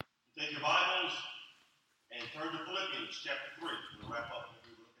Turn to Philippians chapter 3. We'll wrap up what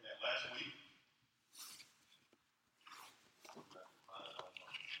we were looking at last week.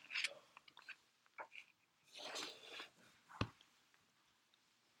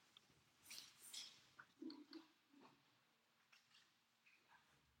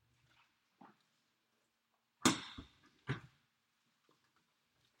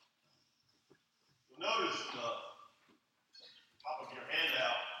 You'll notice top of your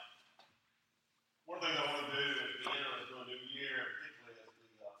handout, one thing I want to do as we enter into a new year, particularly as we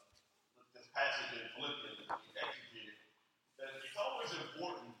look at this passage in Philippians and we execute it, that it's always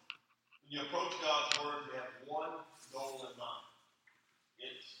important when you approach God's Word to have one goal in mind.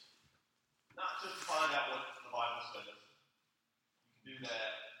 It's not just to find out what the Bible says. You can do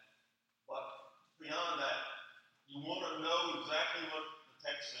that. But beyond that, you want to know exactly what the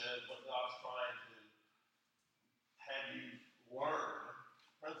text says, what God's trying to have you learn,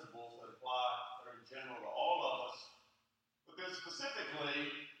 principles that apply that are in general to all of us. Because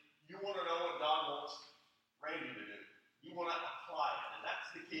specifically, you want to know what God wants Randy to do. You want to apply it, and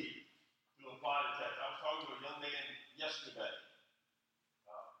that's the key to apply the text. I was talking to a young man yesterday.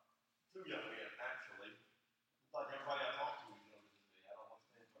 Two young men, actually. It's like everybody I talk to is younger than me. I don't want to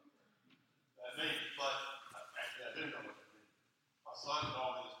stand up there. That means, but actually I do know what that means. My son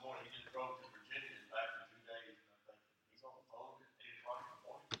called me this morning. He just drove to Virginia and back in 2 days. And I'm thinking, he's on the phone at 8 o'clock in the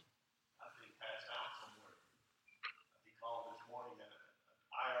morning. I think he passed out somewhere. He called this morning and an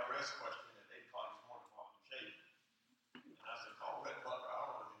IRS question at 8 o'clock this morning while I'm shaving. And I said, call Red Butler. I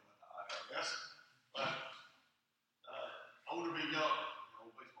don't know anything about the IRS. But older be young.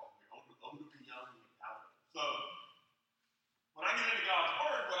 Old baseball player. Older be young and out. So when I get into God's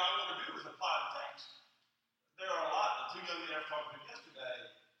Word, what I want to do is apply the text. There are a lot. The two young men I was talking to yesterday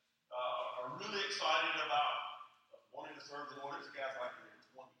are really excited about wanting to serve the Lord. It's guys like in their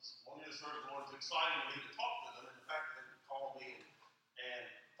 20s. Wanting to serve the Lord. It's exciting to me to talk to them. And the fact that they would call me and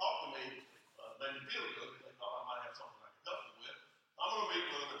talk to me made me feel good. They thought I might have something I could help them with. I'm going to meet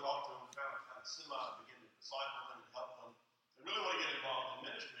with them and talk to them and kind of begin to disciple them and help them. They really want to get involved in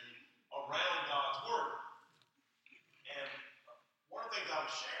ministry around God's Word. And one of the things I was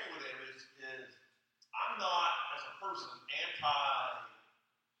sharing with them is I'm not, as a person,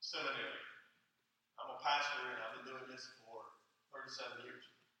 anti-seminary. I'm a pastor, and I've been doing this for 37 years.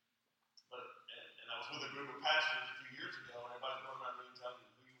 And I was with a group of pastors a few years ago, and everybody's going around and telling me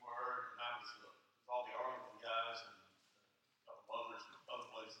who you were, and I was all the Arlington guys and a couple others from other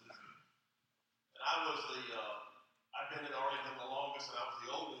places. And I was I've been in Arlington the longest, and I was the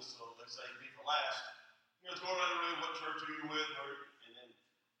oldest, so they say me for last. It's going around the room, what church are you with? And then,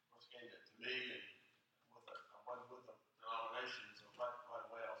 of course, it came to me, and I wasn't with a denomination, so right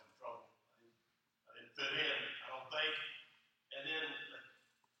away I was in trouble. I didn't fit in, I don't think. And then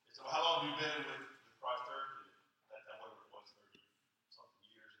they said, well, how long have you been with Christ Church? And at that time, whatever it was, 30-something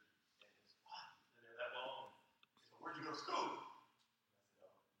years. And it's, been there that long. They said, where'd you go to school? And I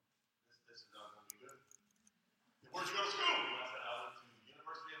said, this is not going to be good. Where'd you go to school? And I said, I went to the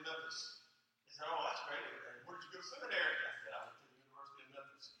University of Memphis. He said, oh, that's great. And where'd you go to seminary? I said, I went to the University of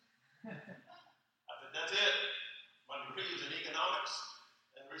Memphis. I said, that's it. My degree is in economics.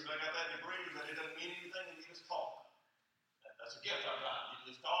 And the reason I got that degree is that it doesn't mean anything and you just talk. That's a gift I've got. You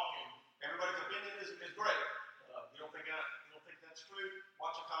just talk and everybody's opinion is great. You don't think that's true?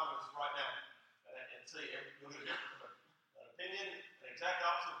 Watch the comments right now. And see, you'll get a different opinion, an exact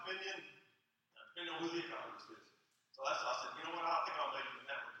opposite opinion, depending on who the economist is. So I said, you know what, I think I'll make it in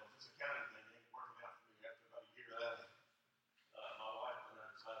that one because this accounting thing ain't working out for me after about a year of that. My wife and I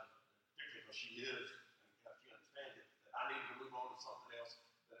decided, particularly because she is, and she understands it, that I need to move on to something else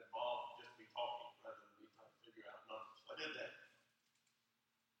that involved just me talking rather than me trying to figure out numbers. So I did that.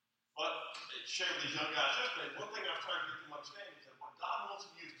 But it shared with these young guys yesterday. One thing I was trying to get them to understand is that what God wants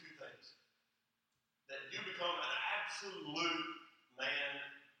to use two things. That you become an absolute man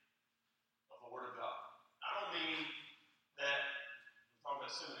of the Word of God. I don't mean that we're talking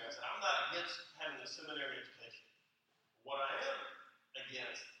about seminary. I said, I'm not against having a seminary education. What I am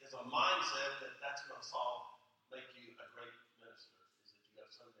against is a mindset that that's going to make you a great minister, is that you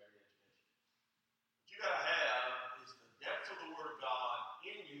got a seminary education. What you got to have is the depth of the Word of God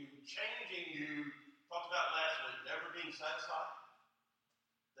in you, changing you. Talked about last week, never being satisfied.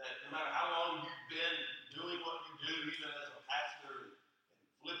 That no matter how long you've been doing what you do, even as a pastor, and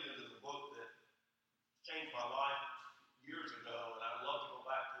Philippians is a book that changed my life years ago, and I'd love to go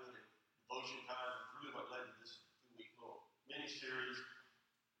back to it in devotion time. It's really what led to this 2-week little mini-series.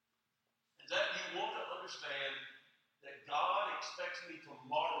 Is that you want to understand that God expects me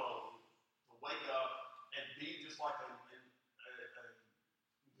tomorrow to wake up and be just like a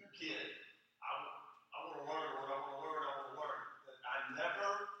new kid. I want to learn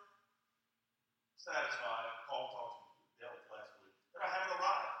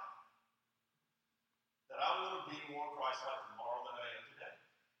twice out tomorrow than I am today.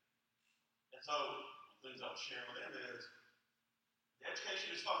 And so, the things I'm sharing with them is, the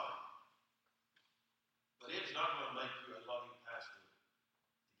education is fine, but it's not going to make you a loving pastor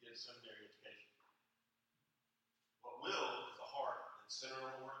to get a seminary education. What will is a heart that's centered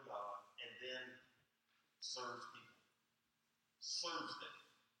on the Word of God and then serves people. Serves them.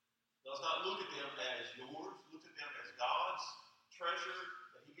 Does not look at them as yours, look at them as God's treasure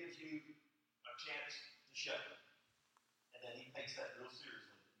that He gives you a chance to shepherd. And that He takes that real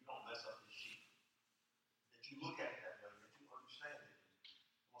seriously. That you don't mess up His sheep. That you look at it that way, that you understand it.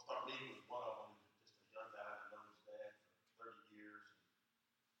 I'm going to start meeting with one of them, just a young guy who knows his dad for 30 years.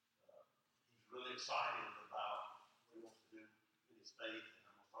 And, he's really excited about what he wants to do in his faith. And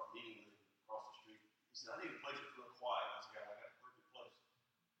I'm going to start meeting with him across the street. He said, I need a place that's real quiet. I said, I got the perfect place.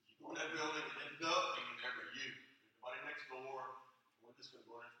 You go in that building and there's nothing in there but you. There's nobody next door. We're just going to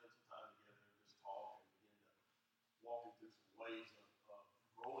go in there and spend some time together and just talk and begin to walk him through some ways of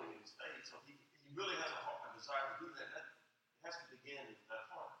growing in his faith. So he really has a heart, a desire to do that. It has to begin with that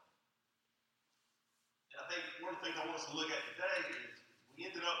heart. And I think one of the things I want us to look at today is we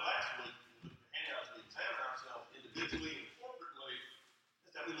ended up last week, we looked at the handouts, we examined ourselves individually and corporately,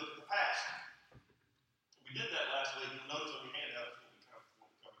 is that we looked at the past. We did that last week. You'll notice on your handouts what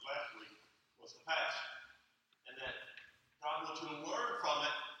we covered last week was the past. And that God wants you to learn from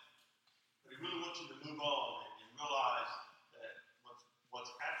it, but He really wants you to move on and realize that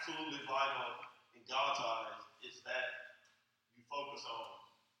what's absolutely vital in God's eyes is that you focus on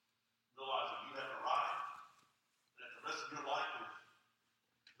realizing you have arrived, and that the rest of your life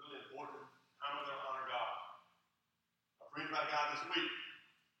is really important. How am I going to honor God? I was reading about a guy this week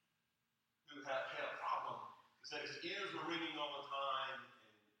who had a problem. He said his ears were ringing all the time,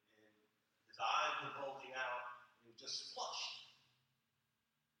 and his eyes were bulging out, and he was just flushed.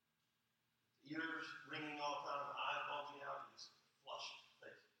 Ears ringing all the time, the eyes bulging out, and just flushed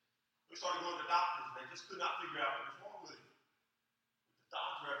face. We started going to doctors, and they just could not figure out what was wrong with him. The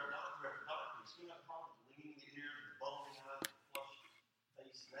doctor after doctor after doctor, he still had problems with ringing the ears, and the bulging eyes, and flushed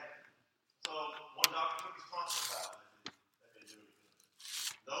face, neck. So one doctor took his tonsils out. That didn't do any good.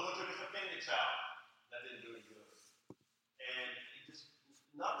 Another one took his appendix out. That didn't do any good. And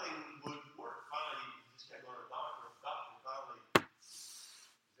nothing would work. Finally, he just kept going to the doctor. The doctor finally,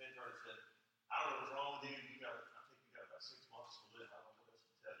 his intern said, I don't know what's wrong with you. I think you got about 6 months to live. I don't know what else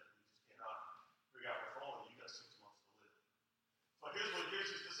to tell you. You just cannot figure out what's wrong with you. You got 6 months to live. So here's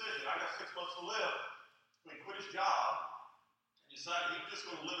his decision. I got 6 months to live. So he quit his job and decided he was just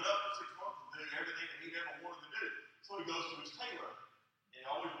going to live it up for 6 months and do everything that he ever wanted to do. So he goes to his tailor. And he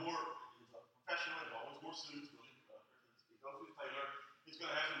always wore, he was a professional, he always wore suits. Really, he goes to his tailor. He's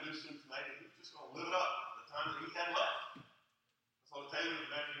going to have some new suits made, and he was just going to live it up the time that he had left. So the tailor was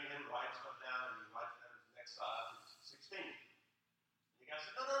measuring him, writing stuff down, and he writes down his next size is 16. And the guy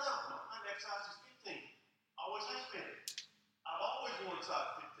said, no, my next size is 15. Always has been. I've always worn a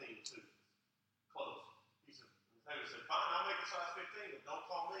size 15 suit clothes. He said, the tailor said, fine, I'll make a size 15, but don't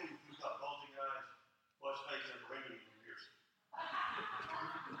call me if you've got bulging eyes, flushed face, and ringing in your ears.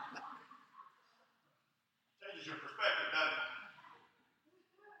 Changes your perspective, doesn't it?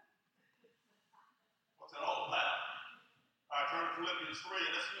 What's it all about? All right, turn to Philippians 3,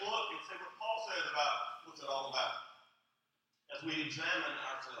 and let's look and see what Paul says about what's it all about. As we examine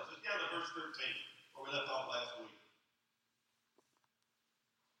ourselves. Let's get down to verse 13, where we left off last week.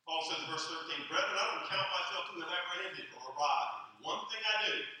 Paul says in verse 13, Brethren, I don't count myself to have apprehended or arrived. One thing I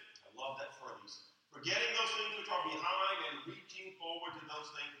do, I love that phrase, forgetting those things which are behind and reaching forward to those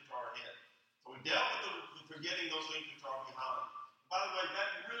things which are ahead. So we dealt with the forgetting those things which are behind. By the way, that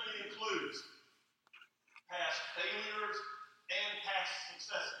really includes past failures and past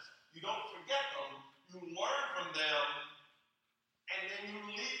successes. You don't forget them, you learn from them, and then you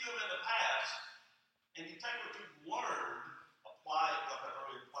leave them in the past, and you take what you've learned, apply it, like I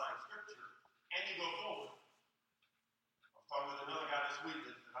earlier applied Scripture, and you go forward. I was talking with another guy this week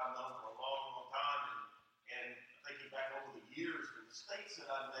that I've known for a long, long time, and thinking back over the years, the mistakes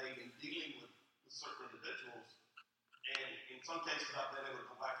that I've made in dealing with certain individuals, and in some cases I've been able to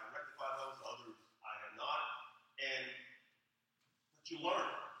go back and rectify those, others I have not, but you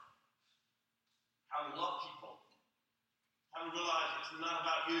learn how to love people, how to realize it's not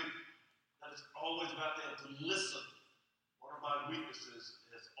about you, that it's always about them, to listen. One of my weaknesses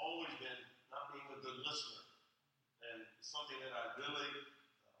has always been not being a good listener, and it's something that I really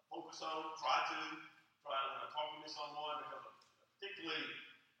focus on, try when I'm talking to someone, because particularly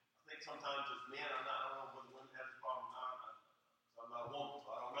I think sometimes as men, I don't know whether women have this problem or not. I'm not a woman, so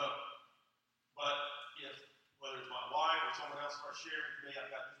I don't know. But whether it's my wife or someone else starts sharing to me,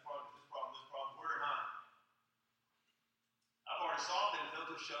 I've got this problem, where am I? already solved it, and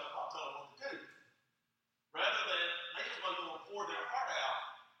they'll just shut up, I'll tell them what to do. Rather than, they just want to pour their heart out,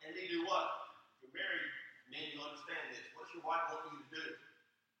 and they do what? If you're married, men, you understand this. What's your wife want you to do?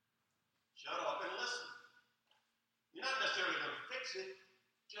 Shut up and listen. You're not necessarily going to fix it.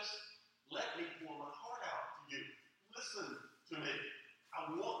 Just let me pour my heart out to you. Listen to me.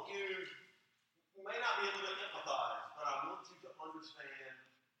 I want you, you may not be able to empathize, but I want you to understand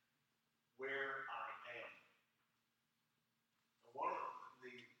where I am. And one of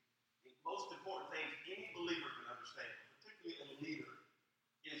the most important things any believer can understand, particularly a leader,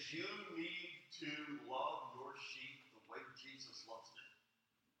 is you need to love your sheep the way Jesus loves them.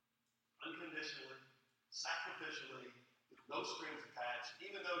 Unconditionally, sacrificially, with no strings attached,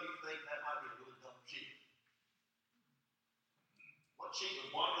 even though you think that might be a really dumb sheep. What sheep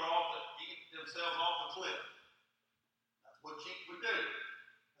would wander off and eat themselves off a cliff? That's what sheep would do.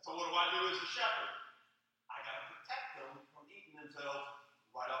 So what do I do as a shepherd? I got to protect them from eating themselves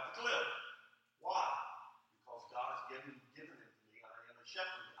right off the cliff. Why? Because God has given them to me. I am a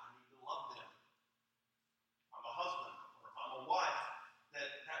shepherd. I need to love them. I'm a husband, or if I'm a wife,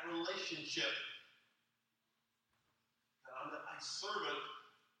 that relationship, that I'm a servant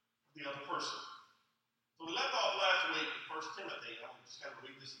of the other person. So we left off last week in 1 Timothy. I'm just going to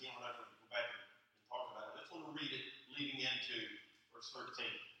read this again. We're not going to go back and talk about it. I just want to read it leading into verse 13.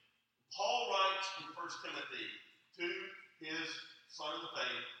 Paul writes in 1 Timothy to his son of the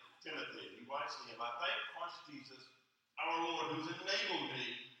faith, Timothy. He writes to him, I thank Christ Jesus, our Lord, who's enabled me,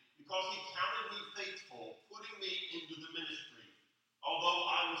 because he counted me faithful, putting me into the ministry. Although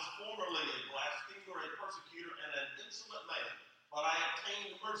I was formerly a blasphemer, a persecutor, and an insolent man, but I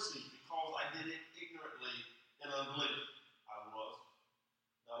obtained mercy because I did it ignorantly and unbelief. I was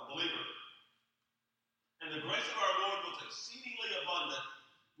not a believer. And the grace of our Lord was exceedingly abundant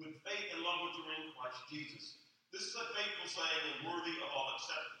with faith and love which are in Christ Jesus. This is a faithful saying and worthy of all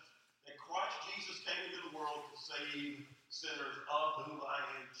acceptance, that Christ Jesus came into the world to save sinners, of whom I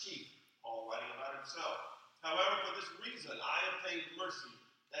am chief. Paul writing about himself. However, for this reason I obtained mercy,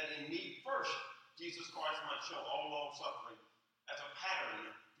 that in me first Jesus Christ might show all long suffering as a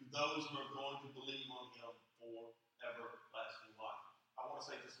pattern to those who are going to believe on him for everlasting life. I want to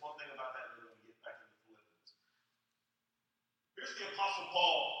say just one thing about that, and then we're going to get back into Philippians. Here's the Apostle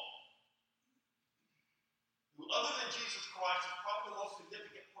Paul, who other than Jesus Christ is probably the most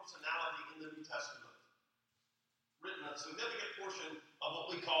significant personality in the New Testament. Written a significant portion of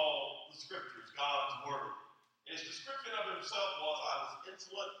what we call the Scriptures, God's Word. And his description of himself was, I was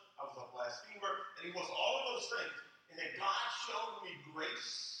insolent, I was a blasphemer, and he was all of those things. And that God showed me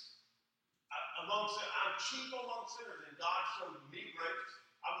grace I'm chief among sinners, and God showed me grace.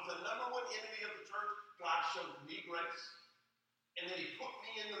 I was the number one enemy of the church. God showed me grace. And then he put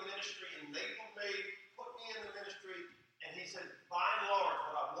me in the ministry, enabled me, put me in the ministry, and he said, by and large,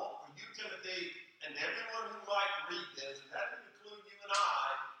 what I want for you, Timothy, and everyone who might read this, and that would include you and I,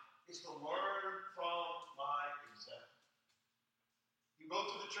 is to learn from my example. He wrote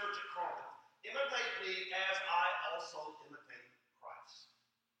to the church at Corinth, imitate me as I also imitate Christ.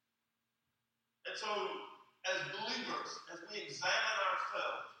 And so, as believers, as we examine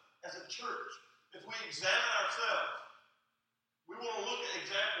ourselves, as a church, as we examine ourselves, we want to look at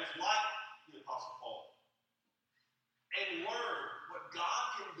examples like the Apostle Paul and learn what God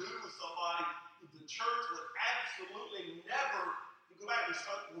can do with somebody who the church would absolutely never, you go back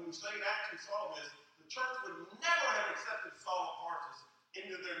when we studied Acts and saw this, the church would never have accepted Saul of Tarsus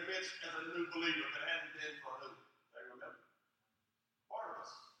into their midst as a new believer if it hadn't been for who? They remember.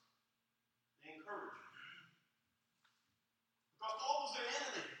 Barnabas, the encourager. Because Paul was their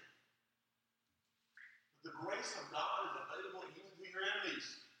enemy. But the grace of God is available even to your enemies,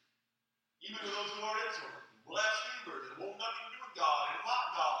 even to those who are insolent, blasphemers, and want nothing to do with God and mock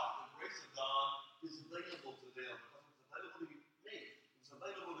God. The grace of God is available to them because it's available to me. It's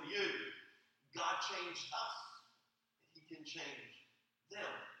available to you. God changed us, and He can change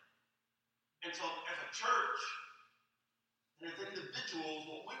them. And so, as a church and as individuals,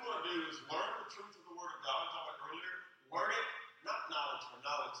 what we want to do is learn the truth of the Word of God. I talked about earlier. Learn it, not knowledge for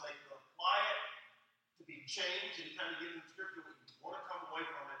knowledge's sake, but apply it to be changed. And kind of get in the Scripture, what you want to come away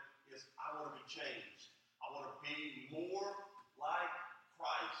from it is, I want to be changed. I want to be more like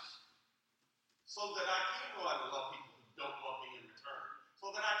Christ, so that I can go out and love people who don't love me in return,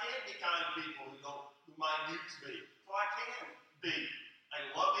 so that I can be kind to people who might use me, so I can be a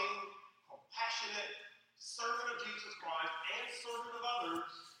loving, compassionate servant of Jesus Christ and servant of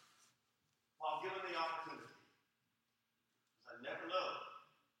others while given the opportunity. Because I never know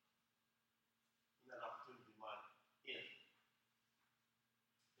when that opportunity might end.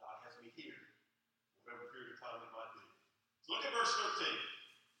 God has me here, whatever period of time it might be. So look at verse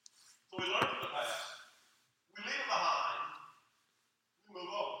So we learn from the past. We leave it behind. We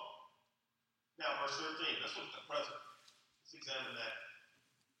move on. Now, verse 13. Let's look at the present. Let's examine that.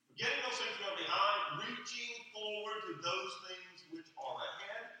 Forgetting those things that are behind, reaching forward to those things which are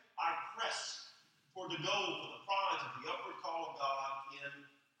ahead, I press toward the goal for the prize of the upward call of God in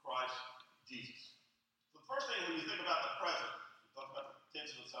Christ Jesus. So the first thing, when you think about the present, we talked about the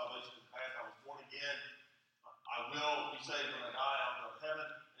potential of salvation in the past. I was born again. I will be saved when I die. I'll go to heaven.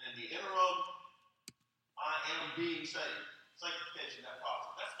 And in the interim, I am being saved. Sanctification, that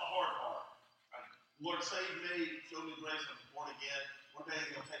process. That's the hard part. Right? Lord, save me. Show me grace. I'm born again. One day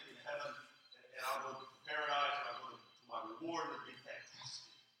He's going to take me to heaven. And I'll go to paradise. And I'll go to my reward. It'll be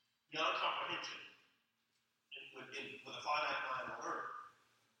fantastic. Beyond comprehension. With a finite mind on earth.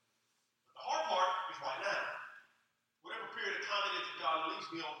 But the hard part is right now. Whatever period of time it is that God leaves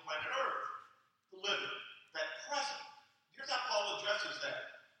me on planet Earth to live it. That present. Here's how Paul addresses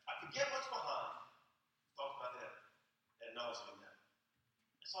that. I forget what's behind. Talk about that ad nauseam now.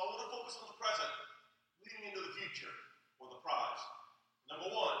 And so I want to focus on the present, leading into the future, or the prize.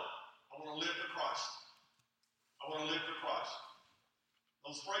 Number one, I want to live for Christ. I want to live for Christ.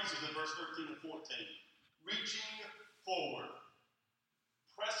 Those phrases in verse 13 and 14. Reaching forward.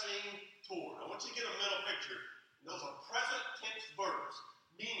 Pressing toward. I want you to get a mental picture. And those are present tense verbs,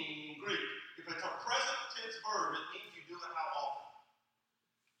 meaning in Greek. If it's a present tense verb, it means you do it how often?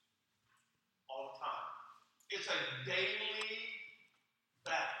 All the time. It's a daily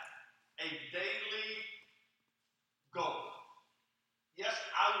battle. A daily goal. Yes,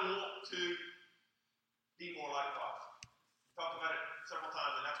 I want to be more like Christ. We talked about it several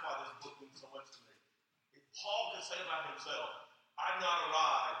times, and that's why this book means so much to me. If Paul could say about himself, I've not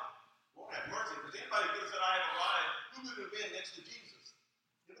arrived, Lord have mercy, because anybody could have said I have arrived, who could have been next to Jesus?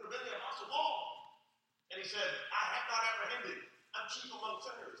 It would have been the Apostle Paul. And he said, I have not apprehended. I'm chief among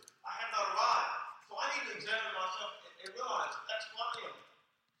sinners. I have not arrived. So I need to examine myself and realize that's who I am.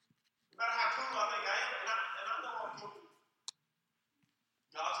 No matter how cool I think I am, and I know I'm cool.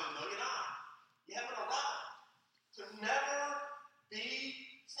 God said, no, you're not. You haven't arrived. To never be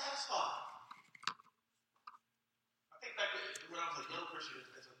satisfied. I think back when I was a young Christian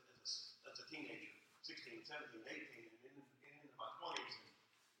as a teenager, 16, 17, 18, and into my 20s, and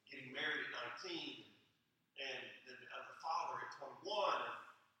getting married at 19, and as a father at 21,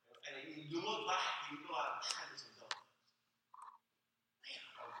 and you look back and you realize, man, this is done. Man,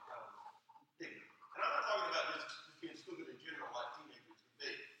 I was big. And I'm not talking about just being stupid in general like teenagers can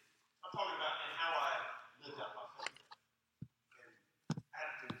be. I'm talking about in how I lived out my faith. And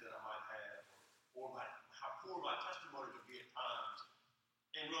attitudes that I might have, or how poor my testimony could be at times.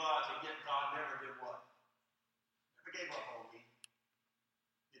 And realizing yet God never did what? Never gave up on me.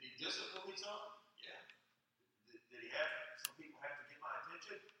 Did He discipline me some? Yeah. Did He have some people have to get my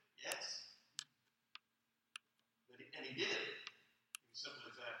attention? Yes. And He did. A simple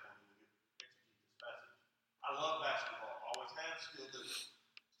example, when we exegete this passage. I love basketball. Always have, still do.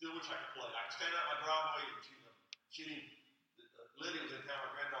 Still wish I could play. I can stand out my driveway and shoot them. Shooting. Lydia was in town, my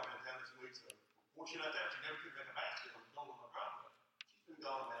granddaughter was in town this week, so before she left town, she never could make a basket on the goal of my driveway. She's been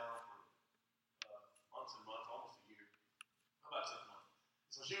gone now for months and months, almost a year. About 6 months.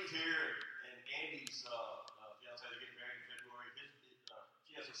 So she was here, and Andy's fiance is getting married in February.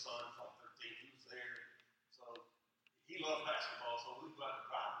 She has a son, he's like 13. He was there. So he loves basketball, so we go out the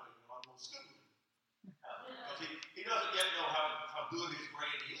driveway and I'm going to school him. Because he doesn't yet know how good his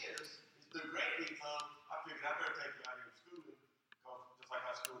grandy is. His good grandy, so I figured I better take him out here and school him. Because just like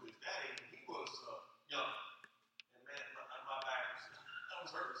I schooled his daddy, and he was young. And man, my back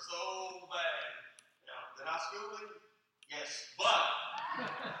was hurting so bad. Now, did I school him? Yes. But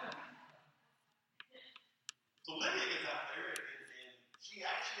so Lydia gets out there, and she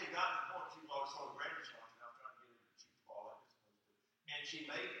actually got to the point she was always throwing granny shots, and I was trying to get her to shoot the ball like this supposed to. And she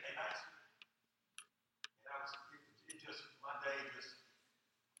made a basket. And it just, my day just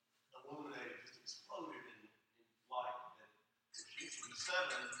illuminated, just exploded in light. And she should be 7,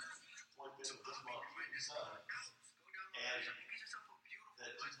 25th of this month, she'll be 7. And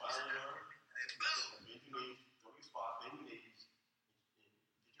that she's finally learned, bend your knees, go to your spot, bend your knees, and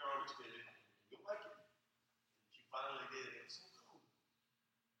get your arm extended, and you'll make it. And she finally did it. It was so cool.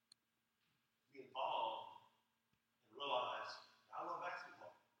 Be involved and realize, I love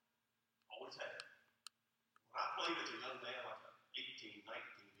basketball. Always have. When I played as a young man, like 18,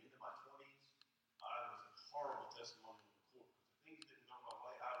 19, into my 20s, I was a horrible testimony on the court. Because if things didn't go my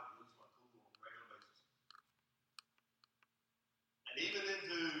way, I would lose my cool on a regular basis. And even I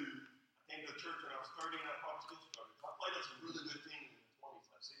came to the church when I was 30 and I probably still started. I played on some really good teams in the 20s,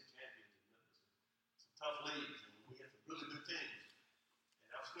 like city champions and some tough leagues, and we had some really good teams.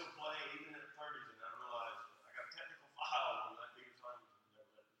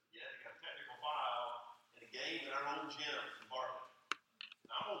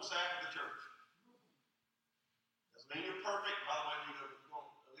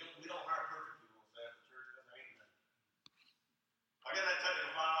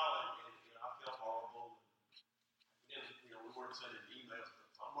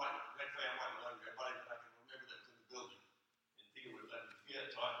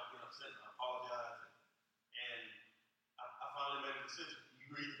 decision.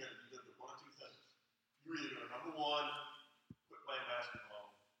 You're either going to do one or two things. You're either going to, number one, quit playing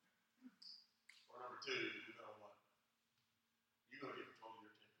basketball, or number two, you're going to what? You're going to get control of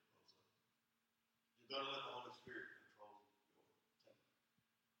your temper. You're going to let the Holy Spirit control your temper.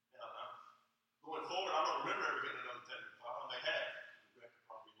 Now, going forward, I don't remember ever getting another temper file. I may have. The record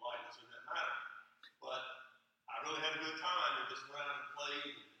probably light, so it doesn't matter. But I really had a good time and just went out and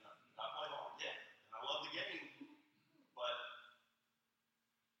played. I played hard, yeah. And I love the game. But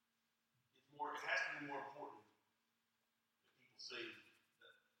it has to be more important that people see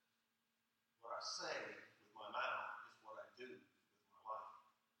that what I say with my mouth is what I do with my life.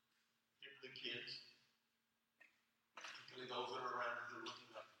 Particularly kids, particularly those that are around you that are looking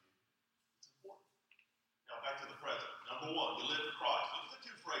up to you. It's important. Now back to the present. Number one, you live for Christ. Look at the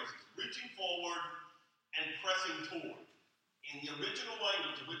two phrases, reaching forward and pressing toward. In the original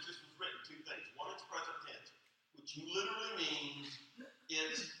language in which this was written, two things. One, it's present tense, which literally means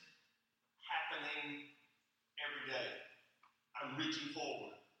it's happening every day. I'm reaching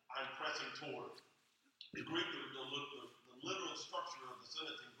forward. I'm pressing toward. The Greek, the literal structure of the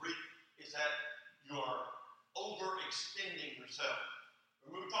sentence in Greek is that you are overextending yourself.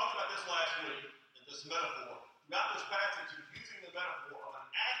 We talked about this last week in this metaphor. Throughout this passage, he's using the metaphor of an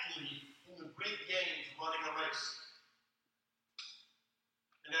athlete in the Greek games running a race.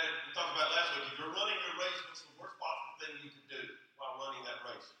 And then we talked about last week, if you're running your race, what's the worst possible thing you can do while running that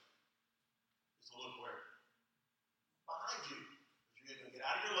race? Is to look where? Behind you. Because you're going to get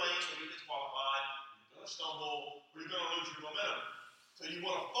out of your lane and you're disqualified, you're going to stumble, or you're going to lose your momentum. So you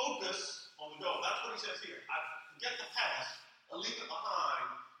want to focus on the goal. That's what he says here. I forget the past, I leave it behind,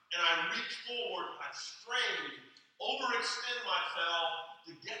 and I reach forward, I strain, overextend myself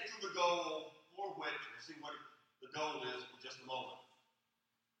to get to the goal for which, we'll see what the goal is in just a moment.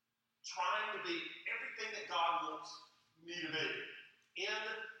 Trying to be everything that God wants me to be in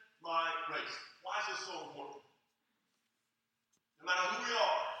my race. Why is this so important? No matter who we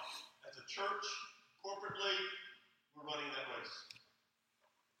are, as a church, corporately, we're running that race.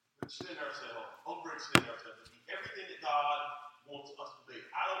 We extend ourselves, overextend ourselves to be everything that God wants us to be.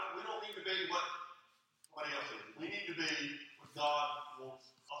 We don't need to be what somebody else is. We need to be what God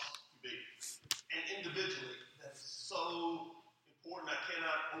wants us to be. And individually, that is so important. I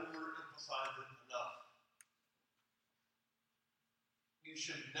cannot overemphasize it enough. You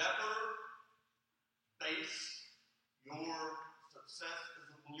should never base your success as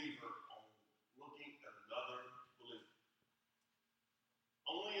a believer on looking at another believer.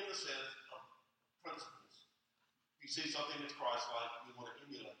 Only in the sense of principles. If you see something that's Christ-like, you want to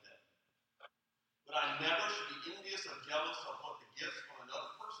emulate that. But I never should be envious or jealous of what the gifts of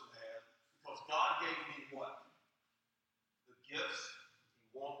another person has, because God gave me what? The gifts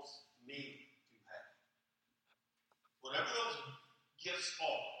He wants me to have. Whatever those gifts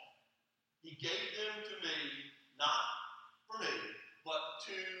are, He gave them to me, not for me, but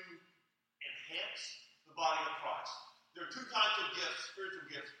to enhance the body of Christ. There are two types of gifts,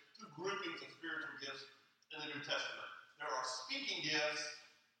 spiritual gifts, two groupings of spiritual gifts in the New Testament. There are speaking gifts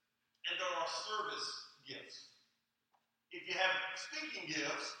and there are service gifts. If you have speaking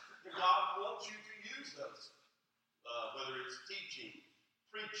gifts, then God wants you to use those. Whether it's teaching,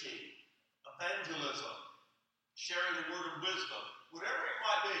 preaching, evangelism, sharing the word of wisdom, whatever it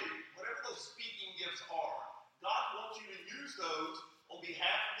might be, whatever those speaking gifts are, God wants you to use those on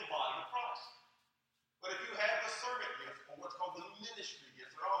behalf of the body of Christ. But if you have the servant gift, or what's called the ministry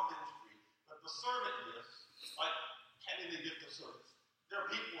gifts, they're all ministry, but the servant gifts, like having the gift of service. There are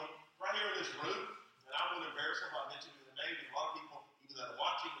people right here in this room, and I won't embarrass them by mentioning their name, and a lot of people, even that are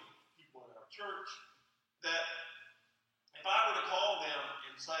watching, and people in our church, that if I were to call them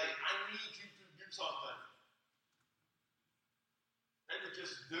and say, I need you to do something, they would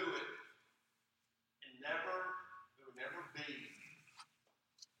just do it, and there would never be,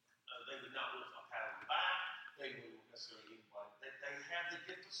 they would not look a pat on the back, they wouldn't necessarily anybody. They have the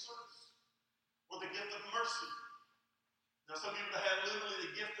gift of service, or the gift of mercy. There are some people that have literally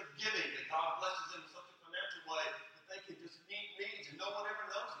the gift of giving, that God blesses them in such a financial way that they can just meet needs and no one ever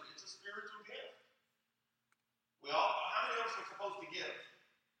knows it. It's a spiritual gift. How many of us are supposed to give?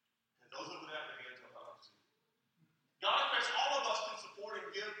 And those of that have their hands up, I don't see. God expects all of us to support and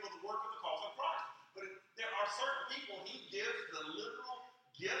give for the work of the cause of Christ. But there are certain people He gives the literal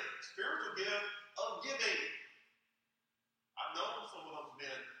gift, spiritual gift of giving. I've known some of those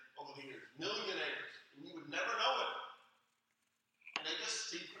men over the years, millionaires, and you would never know it. And they just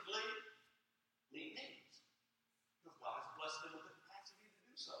secretly meet needs. Because God has blessed them with the capacity to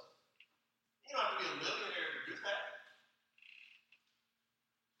do so. You don't have to be a millionaire to do that.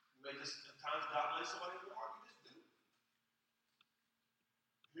 You may just, at times God lays somebody in your heart, you just do it.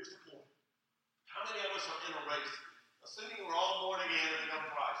 Here's the point. How many of us are in a race? Assuming we're all born again and know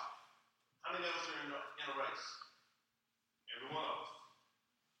Christ. How many of us are in a race? Every one of us.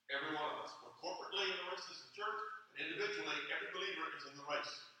 Every one of us. We're corporately in the race as a church, but individually, every believer is in the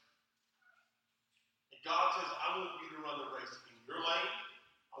race. And God says, I want you to run the race in your lane.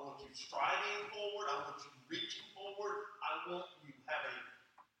 I want you striving forward. I want you reaching forward. I want you to have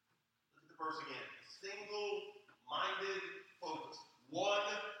look at the verse again, a single-minded focus. One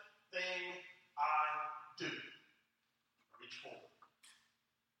thing I do. I reach forward.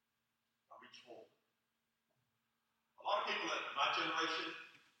 I reach forward. A lot of people in my generation,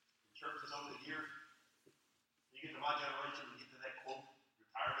 in churches over the years, you get to my generation, you get to that quote,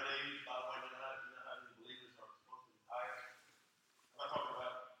 retirement age. By the way, you know how many believers are supposed to retire? I'm not talking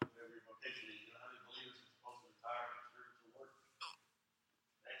about whatever your vocation is. You know how many believers are supposed to retire from spiritual work?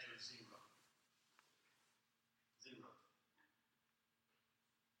 The answer is zero. Zero.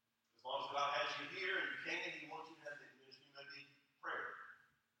 As long as God has you here and you can, He wants you to have the ministry, maybe prayer.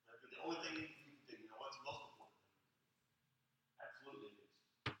 Maybe the only thing you can do. You know what's the most important thing? Absolutely it is.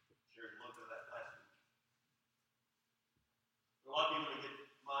 Shared a little bit of that last week. A lot of people that get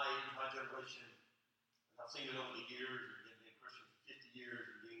my age, my generation, and I've seen it over the years, and being a Christian for 50 years,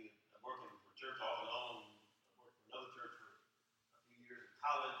 and working for church off and on. I worked for another church for a few years in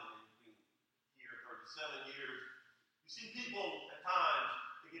college, and then being here 37 years. You see people at times,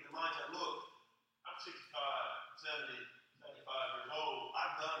 they get the mindset, look, I'm 65, 70, 75 years old.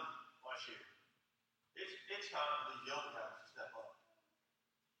 I've done my share. It's time for these young guys to step up.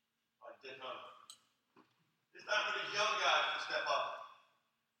 Like Dick Hunter. It's time for these young guys to step up.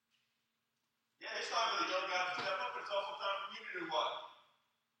 Yeah, it's time for the young guys to step up, but it's also time for you to do what?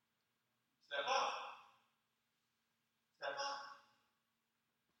 Step up. Step up.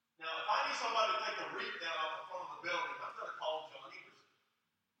 Now, if I need somebody to take a wreath down off the front of the building, I'm going to call John Everson.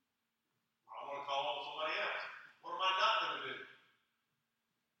 I'm going to call somebody else. What am I not going to do?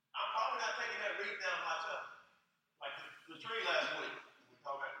 I'm probably not taking that wreath down myself. Like the tree last week. We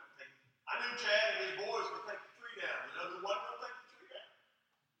talked about I knew Chad and his boys would take the tree down. You know who wasn't going to take the tree down?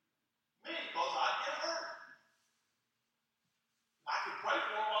 Me, because I'd get hurt. I could pray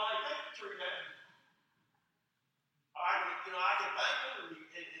for them while they take the tree down. I can thank them,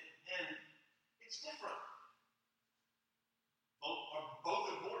 and it's different. Both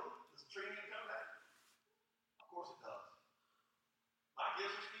important. Does the tree need to come back? Of course it does. My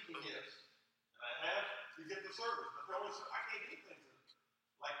gifts are speaking gifts. And I have the gift of service. But I can't do things.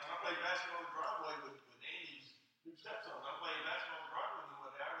 Like when I played basketball in the driveway with Andy's new stepson. I'm playing basketball in the driveway with him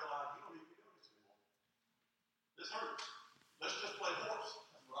one day. I realized you don't need to be doing this anymore. This hurts. Let's just play horse.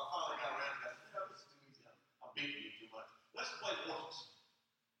 That's what I finally got around to. I said, no, this is too easy. I'm beating you too much. Let's play horses.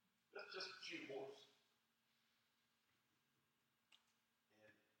 Let's just shoot horse.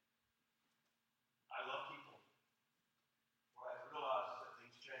 And I love people. What I realize is that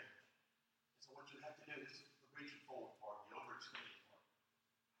things change. And so what you have to do is the reaching forward part, the overextending part.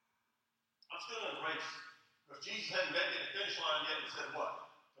 I'm still in the race. Because Jesus hadn't met me at the finish line yet and said, what?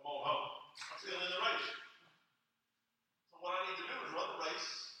 Come on home. I'm still in the race. So what I need to do is run the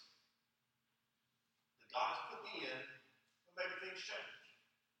race that God has put me in, and maybe things change.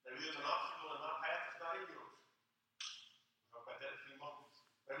 Maybe there's an obstacle in my path that's not in yours. We'll talk about that in a few moments.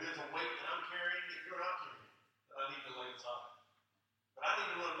 Maybe there's a weight that I'm carrying that you're not carrying that I need to lay aside. But I need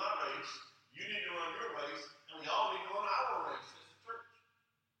to run my race. You need to run your race. And we all need to run our race as a church.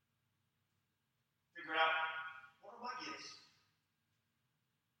 Figure out, what are my gifts?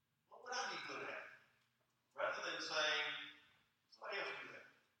 What would I be good at? Rather than saying, somebody else do that.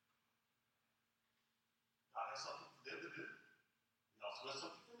 God has something for them to do. He also has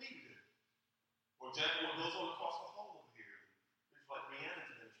something for me to do. For example, what goes on across the hall over here. There's like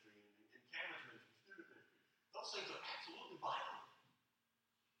Rhiannon's ministry and Cameron's ministry, student ministry. Those things are absolutely vital.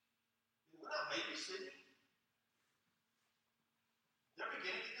 We're not babysitting. They're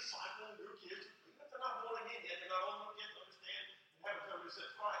beginning to disciple your kids. Even if they're not born again yet, they're not old enough yet to understand and haven't come to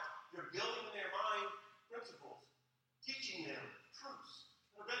accept Christ. You're building in their mind principles, teaching them truths,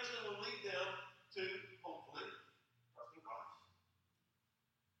 and eventually will lead them to, hopefully, trusting Christ.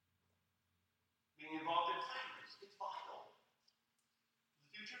 Being involved in families, it's vital.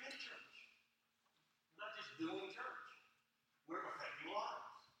 The future of any church. We're not just doing church. We're affecting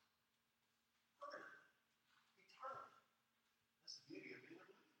lives. Eternal. That's the beauty of being a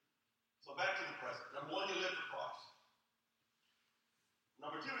believer. So back to the present. Number one, you live for Christ.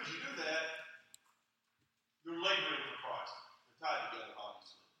 Number two, as you do that, you're laboring for Christ. They're tied together,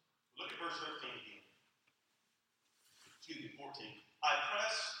 obviously. Look at verse 13 again. 14. I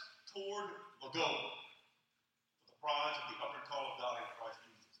press toward the goal for the prize of the upward call of God in Christ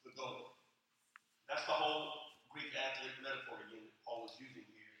Jesus.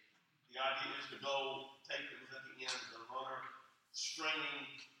 here's the goal. Tape it was at the end. The runner straining,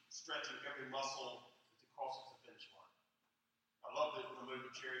 stretching every muscle as it crosses the finish line. I love the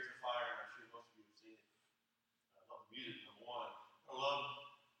movie Chariots of Fire, and I'm sure most of you have seen it. I love the music, number one. I love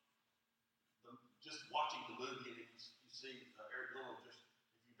just watching the movie, and you see Eric Liddell, just,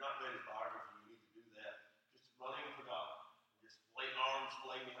 if you've not read his biography, you need to do that. Just running for God. Just arms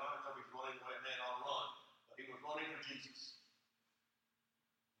flaming. I don't know if he's running away, man, on a run. But he was running for Jesus.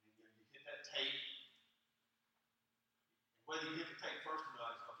 And you hit that tape. And whether you hit the tape first or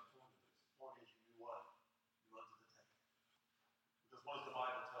not is not the point of this. The point is you do what? You run to the tape. Because what does the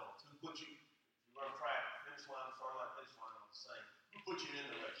Bible tell us? Who put you, if you run track, finish line, start line, finish line are the same. Who put you in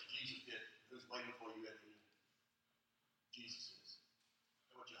the race? Jesus did. Who's waiting for you at the end? Jesus is.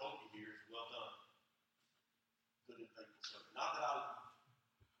 And what you hope you hear is, well done, good and faithful servant.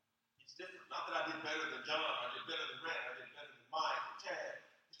 It's different. Not that I did better than John, I did better than Brent, I did better than Mike or Chad.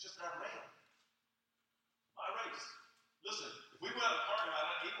 It's just that I ran my race. Listen, if we went out of the parking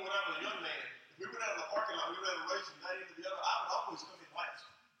lot, even when I was a young man, if we went out of the parking lot, we ran a race from that end to the other, I would always come in last.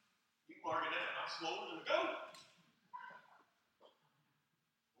 You can mark it down. I'm slower than a goat.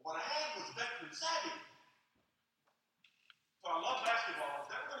 What I had was veteran savvy. So I love basketball. I was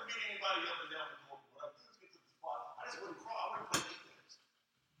never going to beat anybody up and down the court. What I would do is get to the spot. I just wouldn't crawl. I wouldn't play defense.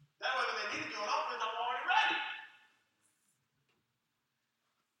 That way when they need to do an offense, I'm already ready.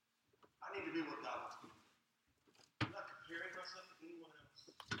 I need to do what God wants me to do. I'm not comparing myself to anyone else.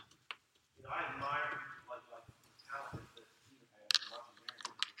 You know, I admire like the talent that Peter has and watching Aaron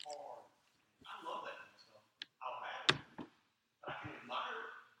with the guitar. I love that kind of stuff. I don't have it. But I can admire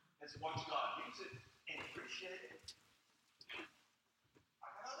it. And so watch God use it and appreciate it. I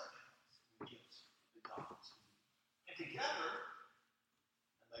got other talents and gifts that God wants to use. And together,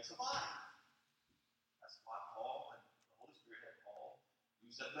 that makes a body. That's why Paul and the Holy Spirit had Paul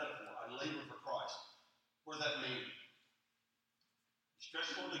use that metaphor. I labor for Christ. What does that mean? You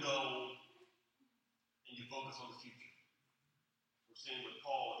stretch toward the goal and you focus on the future. We're seeing with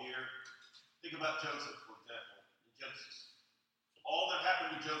Paul here. Think about Joseph, for example, in Genesis. All that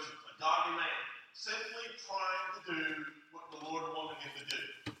happened to Joseph, a godly man, simply trying to do what the Lord wanted him to do.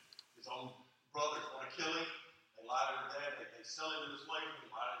 His own brothers want to kill him. They lie to his dad. They sell him into slavery.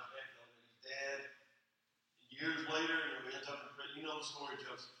 They lie to his dad, tell him that he's dead. And years later, he ends up in prison. You know the story of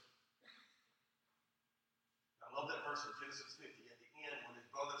Joseph. I love that verse in Genesis 50. At the end, when his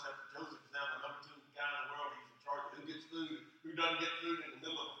brothers have Joseph is now the number 2 guy in the world. He's in charge of who gets food, who doesn't get food in the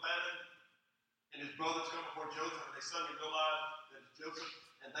middle of a famine. And his brothers come before Joseph, and they suddenly realize that it's Joseph,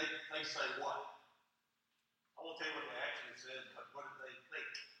 and they say what? I won't tell you what they actually said, but what did they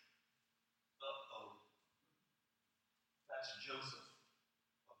think? Uh-oh. That's Joseph.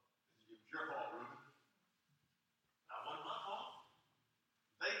 It was your fault, Reuben. That wasn't my fault.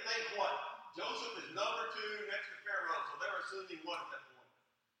 They think what? Joseph is number 2 next to Pharaoh, so they're assuming what at that point?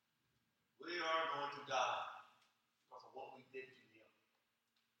 We are going to die because of what we did to him.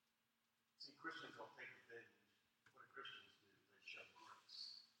 See, Christians don't take revenge. What do Christians do? They show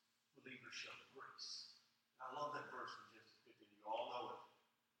grace. Believers show grace. And I love that verse in Genesis 50. You all know it.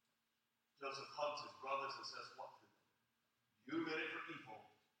 Joseph hugs his brothers and says what to them? You meant it for evil,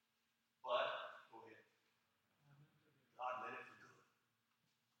 but, go ahead, God meant it for good.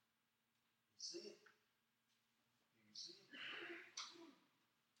 You see it? Do you see it?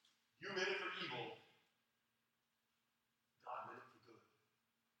 You meant it for evil. God meant it for good.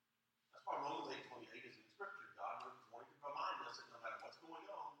 That's why Romans 8:28 is in Scripture. God wanted to remind us that no matter what's going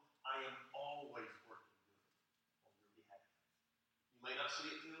on, I am always working good on your behalf. You may not see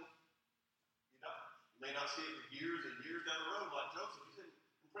it till you die. You may not see it for years and years down the road, like Joseph. He's in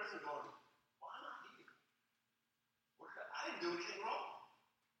prison going, why am I here? I didn't do anything wrong.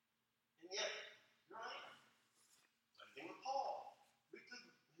 And yet, here I am. Same thing with Paul. Read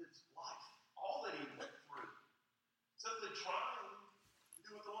through his life, all that he went through, simply trying to do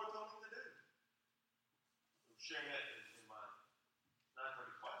what the Lord told him to do. I'm sharing that in my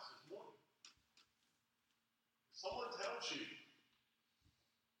 9:30 class this morning. If someone tells you,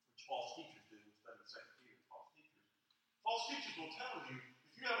 which false teachers do, we study 2 Peter, false teachers will tell you,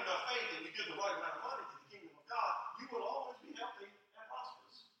 if you have enough faith and you give the right amount of money to the kingdom of God, you will always be healthy and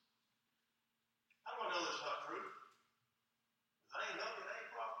prosperous. How do I know that's not true? Because I ain't healthy and I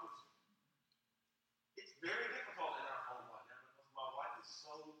ain't prosperous. It's very difficult in our home right now because my wife is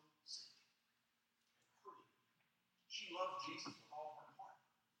so sick and hurting. She loves Jesus with all her heart.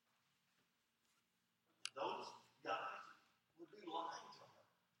 Those guys would be lying to her.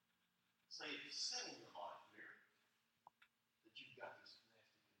 Say it's sin in your life, Mary, that you've got this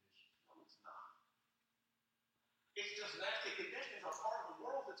nasty condition. No, it's not. It's just nasty conditions are part of the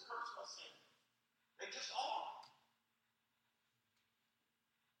world that's cursed by sin. They just are.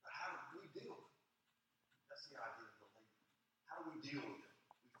 But how do we deal with it? That's the idea of the labor. How do we deal with it?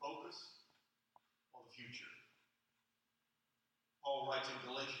 We focus on the future. Paul writes in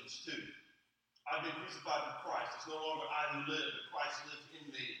Galatians 2, I've been crucified with Christ. It's no longer I who live, but Christ lives in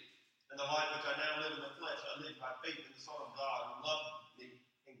me. And the life which I now live in the flesh, I live by faith in the Son of God who loved me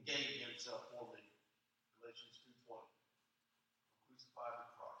and gave himself for me. Galatians 2:20. I'm crucified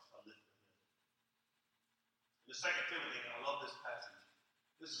with Christ. I live for him. In the 2 Timothy, and I love this passage,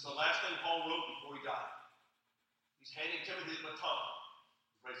 this is the last thing Paul wrote before he died. He's handing Timothy the baton.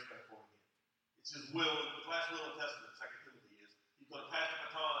 Race back for him. It's his will, the last will in the Testament, 2 Timothy is. He's going to pass the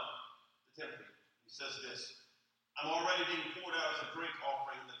baton to Timothy. He says this, I'm already being poured out as a drink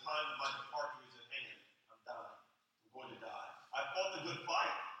offering, and the time of my departure is at hand. I'm dying. I'm going to die. I fought the good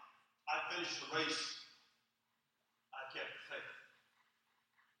fight. I finished the race. I kept the faith.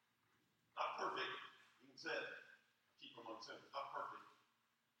 Not perfect, even said. Keep among sinners. Not perfect.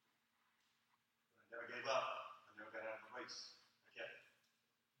 But I never gave up. I never got out of the race. I kept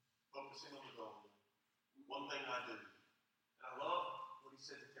focusing on the goal. One thing I do. And I love what he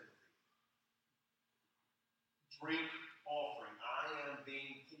said to Timothy. Drink offering. I am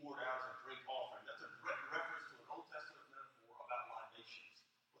being poured out as a drink offering. That's a direct reference to an Old Testament metaphor about libations.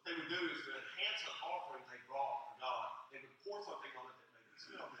 What they would do is to enhance an offering they brought to God, they would pour something on it that made it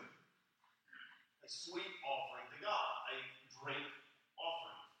smell good. A sweet offering to God, a drink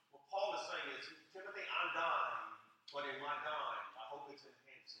offering. What Paul is saying is, Timothy, I'm dying, but in my dying, I hope it's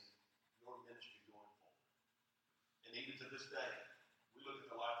enhancing your ministry going forward. And even to this day, we look at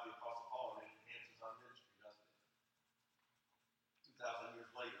the life of the Apostle Paul, and it enhances our ministry, doesn't it? 2,000 years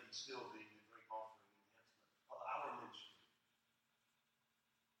later, he's still being the drink offering enhancement of our ministry.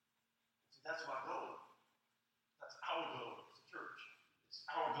 See, that's my goal. That's our goal as a church. It's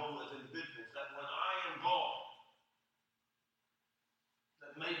our goal as individuals that when I am gone,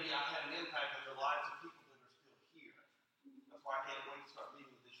 that maybe I had an impact on the lives of people that are still here. That's why I can't wait to start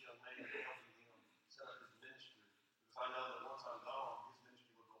meeting with this young man and helping him set up his ministry. Because I know that once I'm gone, his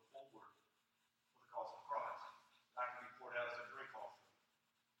ministry will go forward for the cause of Christ. I can be poured out as a drink offering.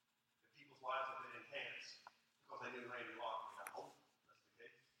 That people's lives have been enhanced because they knew Randy Lockley. I hope that's the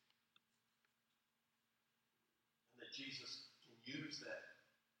case. And that Jesus can use that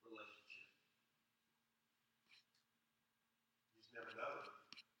relationship. You just never know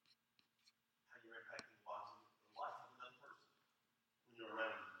how you're impacting the life of another person when you're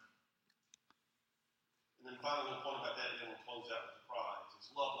around them. And then finally, we'll point about that, and then we'll close out with the prize. It's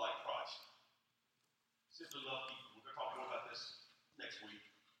love like Christ. Simply love people. We're going to talk more about this next week.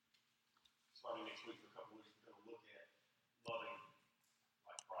 Starting next week for a couple of weeks, we're going to look at loving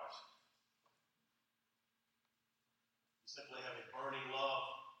like Christ. You simply have a burning love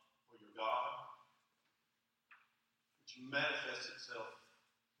for your God, which manifests itself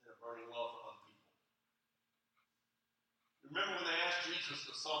in a burning love for other people. Remember when they asked Jesus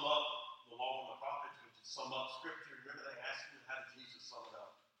to sum up the law and the prophets, which is sum up Scripture? Remember they asked him, how did Jesus sum it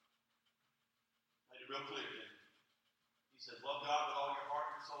up? Made it real clear, didn't he? He said, love God with all your heart,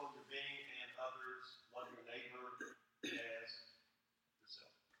 your soul, and your being, and others. Love your neighbor as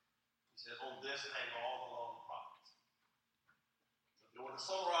yourself. He said, on this hang all the law and the prophets. So if you want to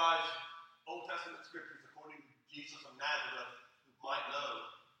summarize Old Testament Scriptures according to Jesus of Nazareth, who might know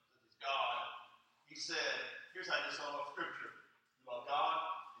that he's God, he said, here's how you sum up Scripture. You love God,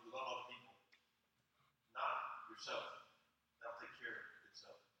 and you love other people. Not yourself. That'll take care of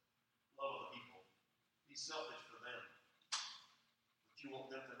itself. Love other people. Be selfish for them. But you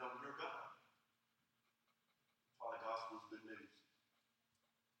want them to know you're God. That's why the gospel is good news.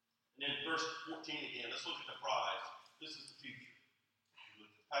 And then verse 14 again, let's look at the prize. This is the future. You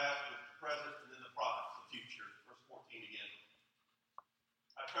look at the past, you look at the present, and then the prize, the future. Verse 14 again.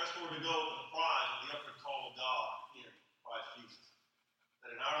 I press forward to go for the prize of the upward call of God in Christ Jesus.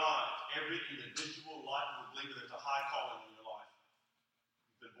 That in our lives, every individual life of a believer, there's a high calling in your life.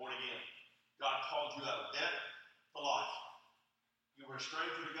 You've been born again. God called you out of death to life. You were a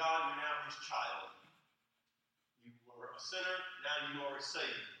stranger to God, you're now his child. You were a sinner, now you are a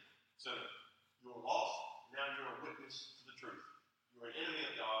saved sinner. You were lost, now you're a witness to the truth. You were an enemy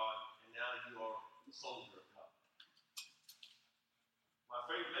of God, and now you are a soldier of God.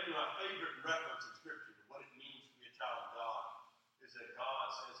 Maybe my favorite reference in Scripture to what it means to be a child of God is that God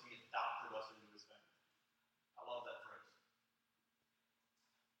says he adopted us into his family. I love that phrase.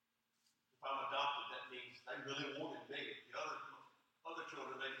 If I'm adopted, that means they really wanted me. The other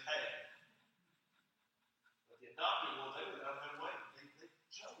children they had. But the adopted ones, they went out of their way. They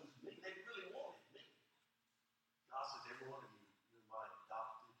chose me. They really wanted me. God says, every one of you, you're my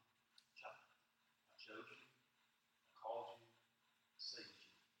adopted child. I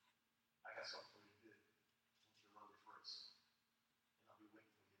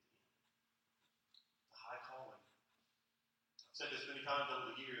many times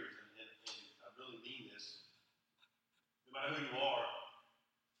over the years, and I really mean this, no matter who you are,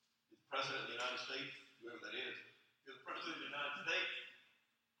 if the President of the United States, whoever that is, if you're the President of the United States,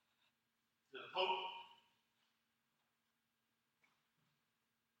 to the Pope,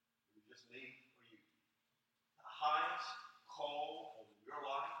 we just need for you. The highest call on your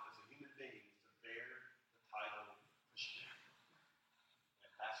life as a human being is to bear the title Christian,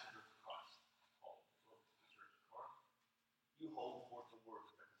 ambassador for Christ. Paul wrote to the church of Corinth. You hold forth the word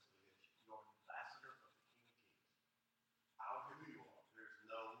of reconciliation. You are an ambassador of the King of Kings. I don't care who you are. There's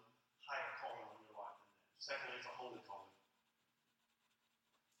no higher calling on your life than that. Secondly, it's a holy calling.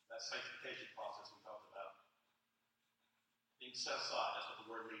 That sanctification process we talked about. Being set aside, that's what the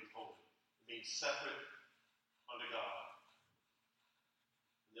word means, holy. It means separate unto God.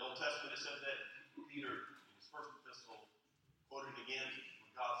 In the Old Testament, it said that Peter, in his first epistle, quoted again when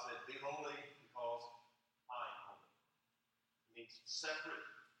God said, "Be holy because I am holy." It means separate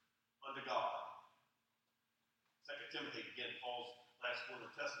unto God. 2 Timothy, again, Paul's last word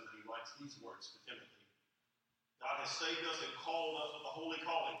of Testament, he writes these words to Timothy. God has saved us and called us with a holy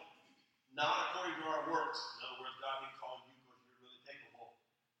calling, not according to our works. In other words, God didn't call you because you're really capable.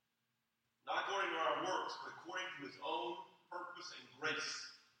 Not according to our works, but according to his own purpose and grace,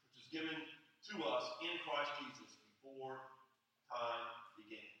 which is given to us in Christ Jesus before time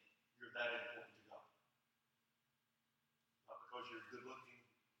began. You're that important to God. Not because you're good looking,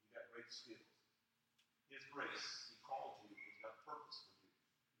 you got great skills. His grace, he called you, he's got purpose for you.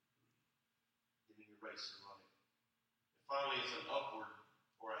 Giving you race and running. And finally, it's an upward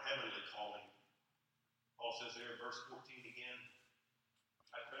or a heavenly calling. Paul says there in verse 14 again,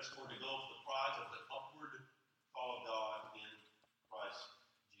 I press toward the goal for the prize of the upward call of God in Christ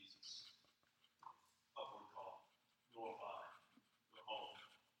Jesus. Upward call. Glorify. Go home.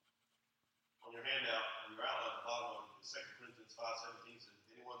 On your handout, on your outline, the bottom of 2 Corinthians 5:17 says, if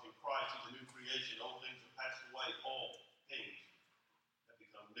anyone's in Christ, he's a new creation. Old things have passed away. All things have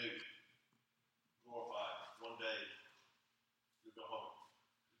become new. Glorified. One day, you'll go home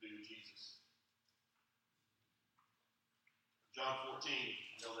to be with Jesus. John 14,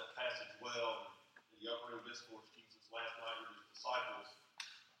 you know that passage well. In the upper room discourse, Jesus last night with his disciples.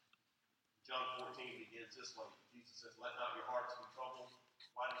 John 14 begins this way. Jesus says, let not your hearts be troubled.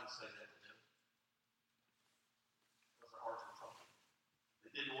 Why did he say that to them? Because their hearts were troubled.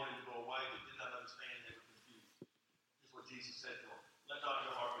 They didn't want him to go away. They did not understand. They were confused. Here's what Jesus said to them. Let not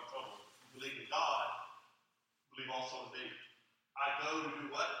your heart be troubled. You believe in God, believe also in me. I go to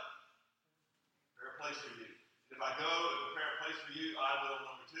do what? Prepare a place for you. If I go and prepare a place for you, I will,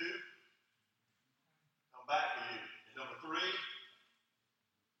 number 2, come back for you. And number 3,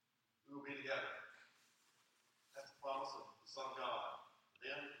 we will be together. That's the promise of the Son of God.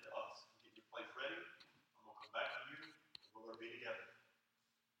 Them and to us. Get your place ready. I'm going to come back for you, and we're going to be together.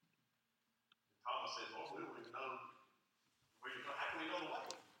 And Thomas says, well, we don't even know where you're going. How can we know the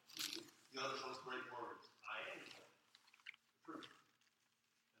way? He utters those great words. I am the way, the truth,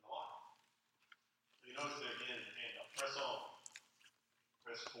 and the life. So you notice there again in the handout. Press on.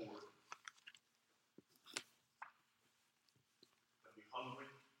 Press forward. Gotta be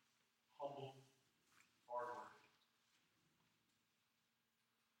hungry, humble, hard-working.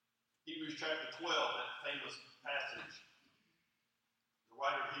 Hebrews chapter 12, that famous passage. The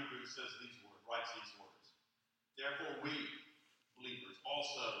writer of Hebrews says these words, writes these words. Therefore we, believers,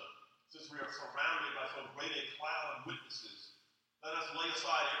 also, since we are surrounded by so great a cloud of witnesses, let us lay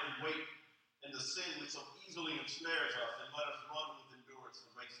aside every weight and the sin which so easily ensnares us, and let us run with endurance the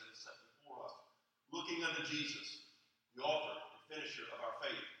race that is set before us, looking unto Jesus, the author and finisher of our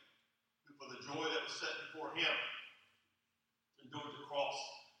faith, who for the joy that was set before him endured the cross,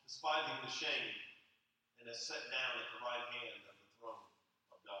 despising the shame, and has sat down at the right hand of the throne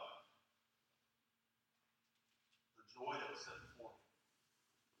of God. The joy that was set before him.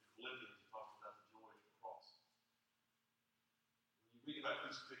 In Philippians, he talks about the joy of the cross. When you read about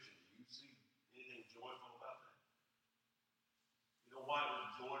crucifixion, do you see anything joyful about that? You know why it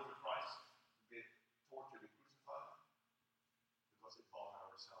was joy for Christ to get tortured and crucified? Because it bought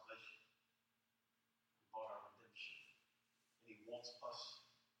our salvation. It bought our redemption. And he wants us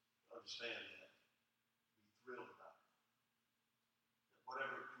to understand that. Be thrilled about it. That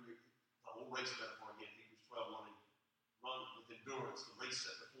whatever, the whole race metaphor again, Hebrews 12, run with endurance, the race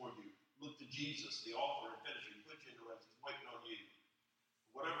set before you. Look to Jesus, the author and finisher. He put you in the race. He's waiting on you.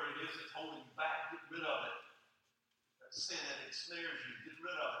 Whatever it is that's holding you back, get rid of it. That sin that ensnares you, get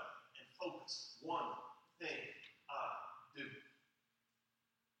rid of it and focus. One thing I do. I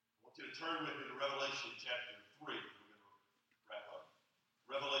want you to turn with me to Revelation chapter 3. We're going to wrap up.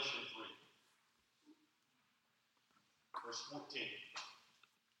 Revelation 3. verse 14. So I'll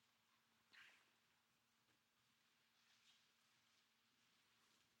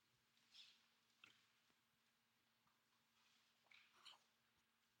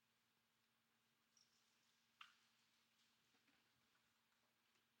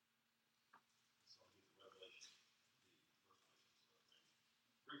get the Revelation, the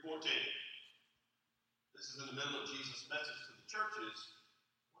first 3:14. This is in the middle of Jesus' message to the churches.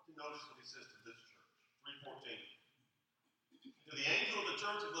 I want you to notice what he says to this church. 3:14. To the angel of the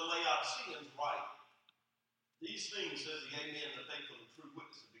church of the Laodiceans write, these things says the Amen, the faithful and true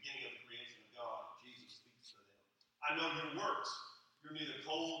witness, the beginning of the creation of God. Jesus speaks to them. I know your works. You're neither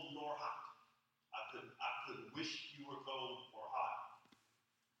cold nor hot. I couldn't wish you were cold or hot.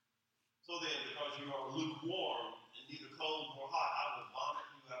 So then, because you are lukewarm and neither cold nor hot, I will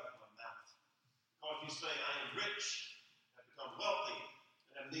vomit you out of my mouth. Because you say, I am rich, have become wealthy,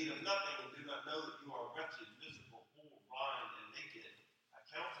 and have need of nothing, and do not know that you are wretched, miserable, poor, blind, and naked. I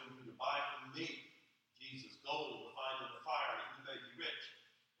counsel you to buy from me, Jesus, gold refined in the fire, that you may be rich,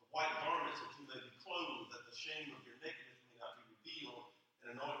 with white garments that you may be clothed, that the shame of your nakedness may not be revealed,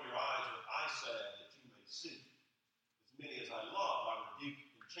 and anoint your eyes with eye salve, that you may see. As many as I love, I rebuke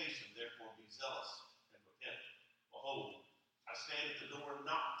and chasten, therefore be zealous and repent. Behold, I stand at the door and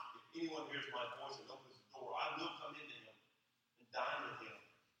knock. If anyone hears my voice and opens the door, I will come into him and dine with him,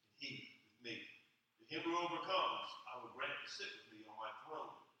 and he with me. To him who overcomes, I will grant to sit with me on my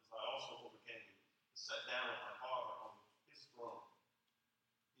throne, as I also overcame and sat down with my Father on his throne.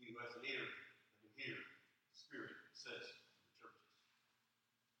 He who has an ear, let him hear the Spirit says to the churches.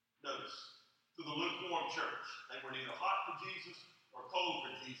 Notice, to the lukewarm church, they were neither hot for Jesus or cold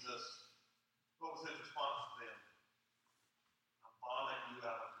for Jesus. What was his response to them? I'll vomit you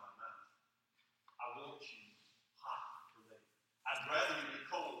out of my mouth. I want you hot for me. I'd rather you be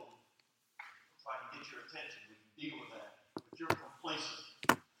cold so I can get your attention. We can deal with that. But you're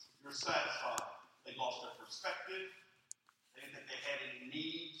complacent. You're satisfied. They lost their perspective. They didn't think they had any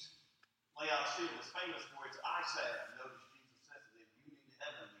needs. Laodicea was famous for its eye salve. Notice Jesus says to them, you need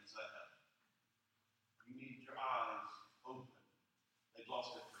heavenly salve. You need your eyes open. They'd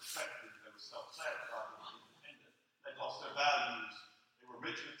lost their perspective. They were self-satisfied. They were independent. They'd lost their values. They were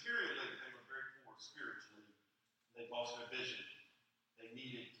rich materially, but they were very poor spiritually. They'd lost their vision. They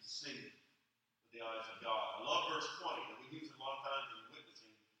needed to see with the eyes of God. I love verse 20, and we use it a lot of times in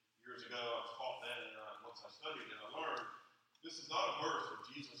witnessing. Years ago, I was taught that, and once I studied it, I learned this is not a verse where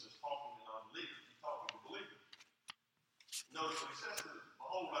Jesus is talking to non-believers. He's talking to believers. Notice what he says to them.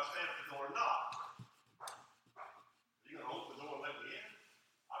 Behold, I stand at the door and knock. Are you going to open the door and let me in?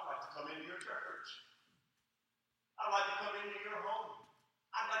 I'd like to come into your church. I'd like to come into your home.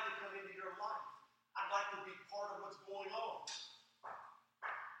 I'd like to come into your life. I'd like to be part of what's going on.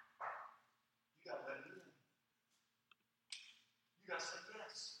 You got to let me in. You got to say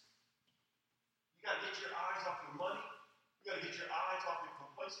yes. You got to get your eyes off your money. You got to get your eyes off your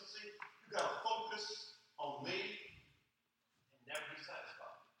complacency. You got to focus on me and never be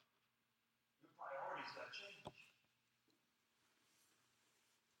satisfied. Your priorities got to change.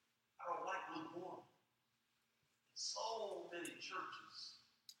 I don't like lukewarm. So many churches,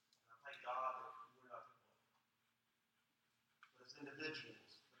 and I thank God that we're not the one. But as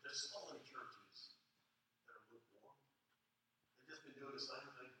individuals, but there's so many churches that are lukewarm. They've just been doing the same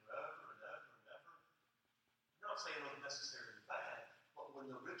thing forever and ever and ever. I'm not saying it's necessarily bad, but when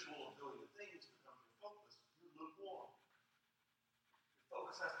the ritual of doing the things becomes your focus, you're lukewarm. Your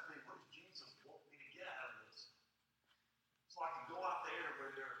focus has to be, what does Jesus want me to get out of this? So I can go out there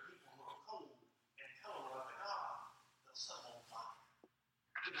where there are people who are cold and tell them about the God, they'll set them on fire.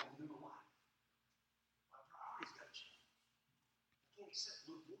 Give them new life. My priorities got to change. I can't accept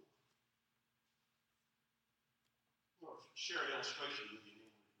lukewarm. I'm going to share an illustration with you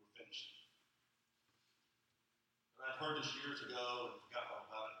and then we're finished. And I'd heard this years ago and forgot all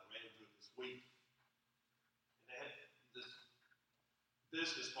about it and ran into it this week. And they had this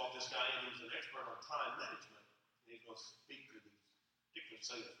business brought this guy in who's an expert on time management. And he's going to speak to these particular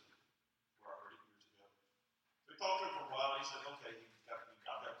salespeople where I heard it years ago. So we talked to him for a while and he said, okay, I've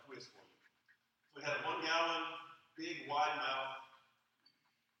got a quiz for you. So we had a 1 gallon, big, wide mouth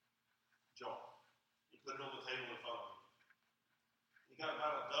jar. He put it on the table in front of him. He got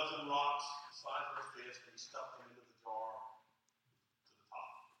about a dozen rocks the size of a fist, and he stuffed them into the jar to the top.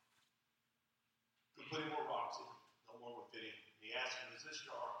 He put more rocks in, no more would fit in. And he asked him, is this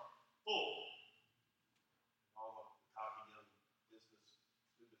jar full? And all the cocky young business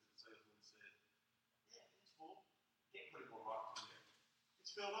students and salesmen said, yeah, it's full. Can't put any more rocks in there.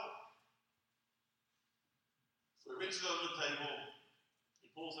 It's filled up. So he reaches under the table, he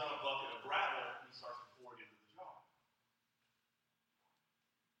pulls out a bucket of gravel, and he starts to pour it into the jar.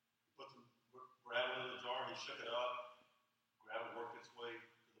 shook it up. Gravel worked its way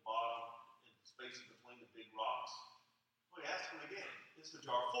to the bottom, in the space between the big rocks. So he asked him again, is the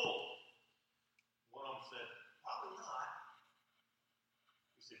jar full? One of them said, probably not.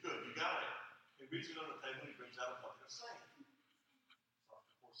 He said, good, you got it. He reaches under the table, he brings out a bucket of sand. Starts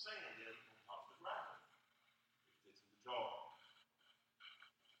to pour sand in on top of the gravel. It fits in the jar.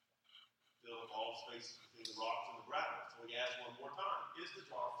 Fill up all the spaces between the rocks and the gravel. So he asked one more time, is the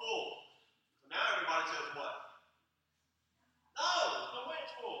jar full? So now everybody says what? No, no way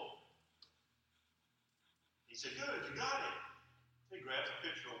it's full. He said, good, you got it. He grabs a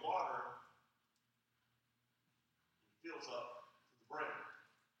pitcher of water and fills up to the brim.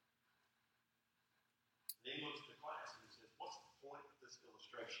 And then he looks at the class and he says, what's the point of this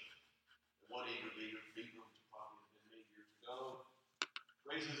illustration? And one eager leader, which probably had been many years ago,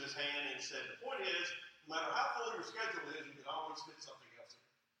 raises his hand and said, the point is, no matter how full your schedule is, you can always fit something else in.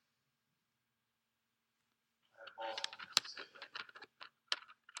 I had a boss who said that.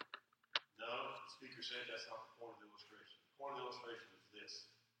 No, the speaker said that's not the point of the illustration. The point of the illustration is this.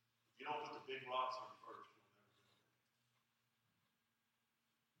 If you don't put the big rocks in first, you'll never get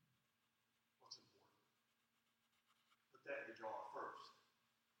them. What's important? Put that in your jar first.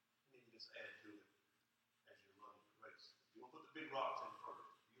 And then you just add to it as you're running the race. If you don't put the big rocks in first,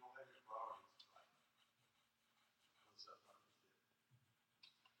 if you don't have your priorities right, what's up, not going to fit.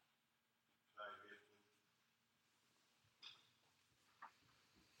 Bow your head, please.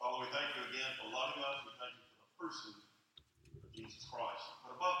 Father, we thank you again for loving us. We thank you for the person of Jesus Christ.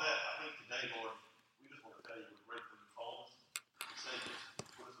 But above that, I think today, Lord, we just want to tell you we're grateful you called us, you saved us, you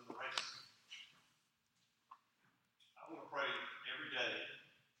put us in the race. I want to pray every day,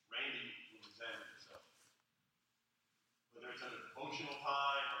 Randy will examine himself. Whether it's at a devotional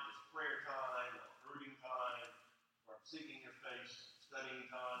time, or just prayer time, or brooding time, or seeking your face, studying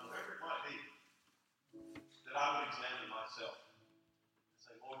time, whatever it might be, that I would examine myself.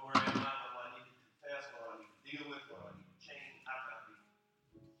 Say, Lord, where am I? What do I need to confess? What do I need to deal with? What do I need to change? How can I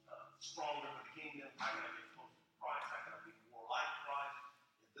be stronger for the kingdom? How can I get closer to Christ? How can I be more like Christ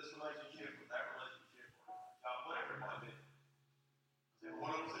in this relationship, with that relationship, or whatever it might be? Because every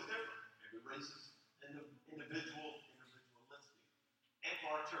one of us is different. Every race is individualistic. And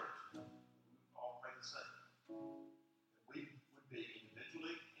for our church, we all pray the same. That we would be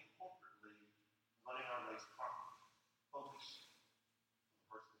individually and corporately running our race properly, focused on the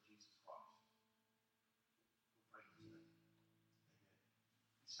person of Jesus Christ. We pray in his name.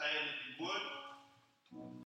 Amen. Stand if you would.